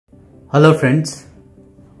Hello friends,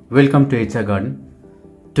 welcome to HR Garden.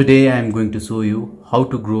 Today I am going to show you how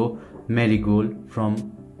to grow marigold from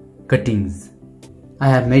cuttings. I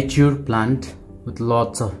have mature plant with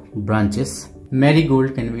lots of branches.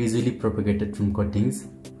 Marigold can be easily propagated from cuttings.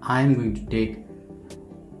 I am going to take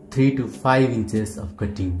 3 to 5 inches of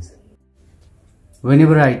cuttings.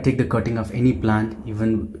 Whenever I take the cutting of any plant,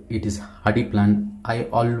 even it is hardy plant, I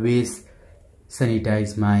always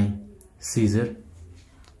sanitize my scissor.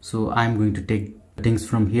 So I am going to take cuttings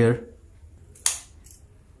from here,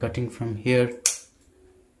 cutting from here.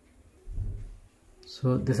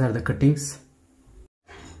 So these are the cuttings.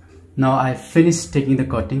 Now I finished taking the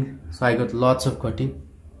cutting, so I got lots of cutting.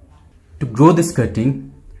 To grow this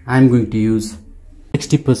cutting, I am going to use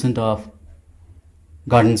 60% of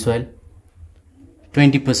garden soil,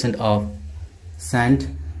 20% of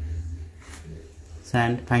sand,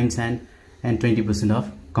 fine sand, and 20%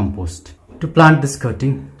 of compost. To plant this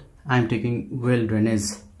cutting, I am taking well drainage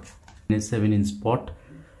in a 7-inch pot.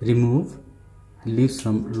 Remove leaves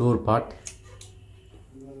from lower part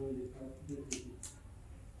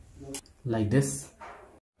like this.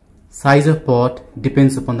 Size of pot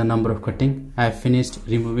depends upon the number of cutting. I have finished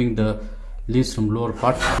removing the leaves from lower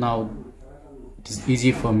part. Now it is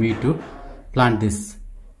easy for me to plant this.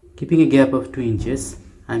 Keeping a gap of 2 inches,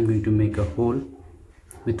 I am going to make a hole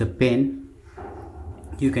with a pen.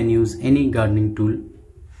 You can use any gardening tool.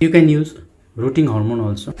 You can use rooting hormone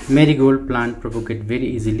also. Marigold plant propagate very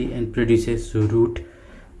easily and produces root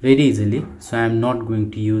very easily, so I am not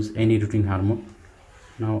going to use any rooting hormone.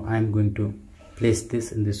 Now I am going to place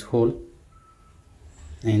this in this hole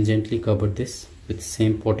and gently cover this with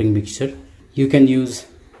same potting mixture. You can use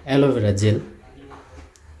aloe vera gel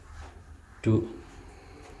to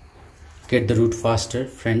get the root faster,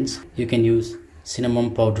 friends. You can use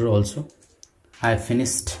cinnamon powder also. I have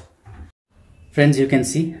finished. Friends, you can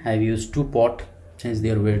see I have used 2 pots since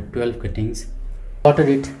there were 12 cuttings. Water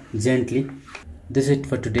it gently. This is it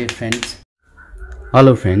for today, friends.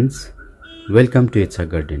 Hello friends, welcome to HR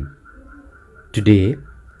Garden. Today,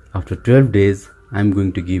 after 12 days, I am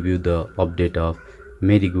going to give you the update of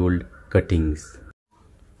marigold cuttings.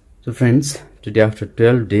 So friends, today after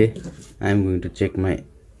 12 days, I am going to check my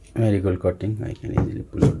marigold cutting. I can easily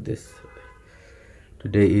pull out this.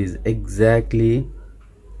 Today is exactly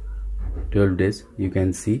 12 days. You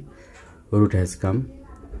can see root has come.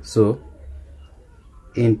 So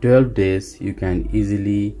in 12 days you can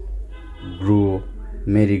easily grow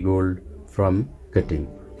marigold from cutting.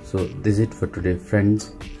 So this is it for today,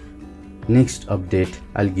 friends. Next update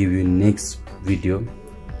I'll give you next video.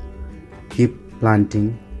 Keep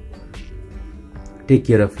planting, take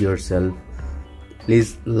care of yourself.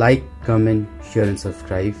 Please like, comment, share and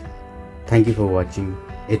subscribe. Thank you for watching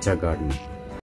HR Garden.